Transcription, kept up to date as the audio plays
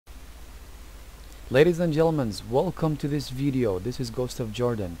Ladies and gentlemen, welcome to this video. This is Ghost of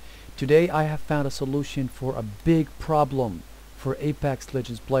Jordan. Today I have found a solution for a big problem for Apex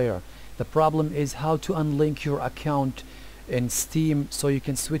Legends player. The problem is how to unlink your account in Steam so you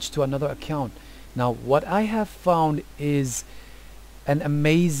can switch to another account. Now what I have found is an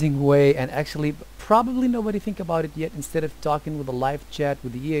amazing way, and actually probably nobody think about it yet. Instead of talking with a live chat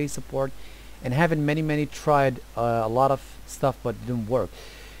with the EA support and having many tried a lot of stuff but it didn't work.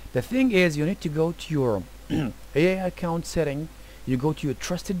 The thing is, you need to go to your AA account setting, you go to your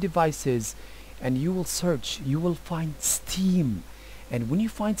trusted devices, and you will search. You will find Steam, and when you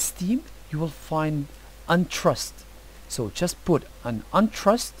find Steam you will find untrust. So just put an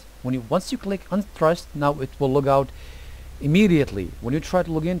untrust. Once you click untrust, now it will log out immediately. When you try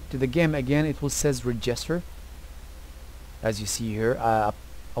to log into the game again, it will says register. As you see here, a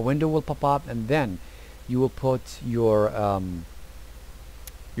window will pop up, and then you will put your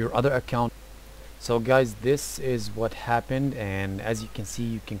other account. So guys, this is what happened, and as you can see,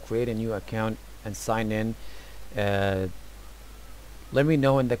 you can create a new account and sign in. Let me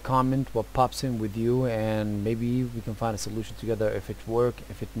know in the comment what pops in with you, and maybe we can find a solution together. If it works,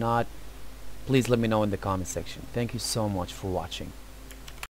 if it not, please let me know in the comment section. Thank you so much for watching.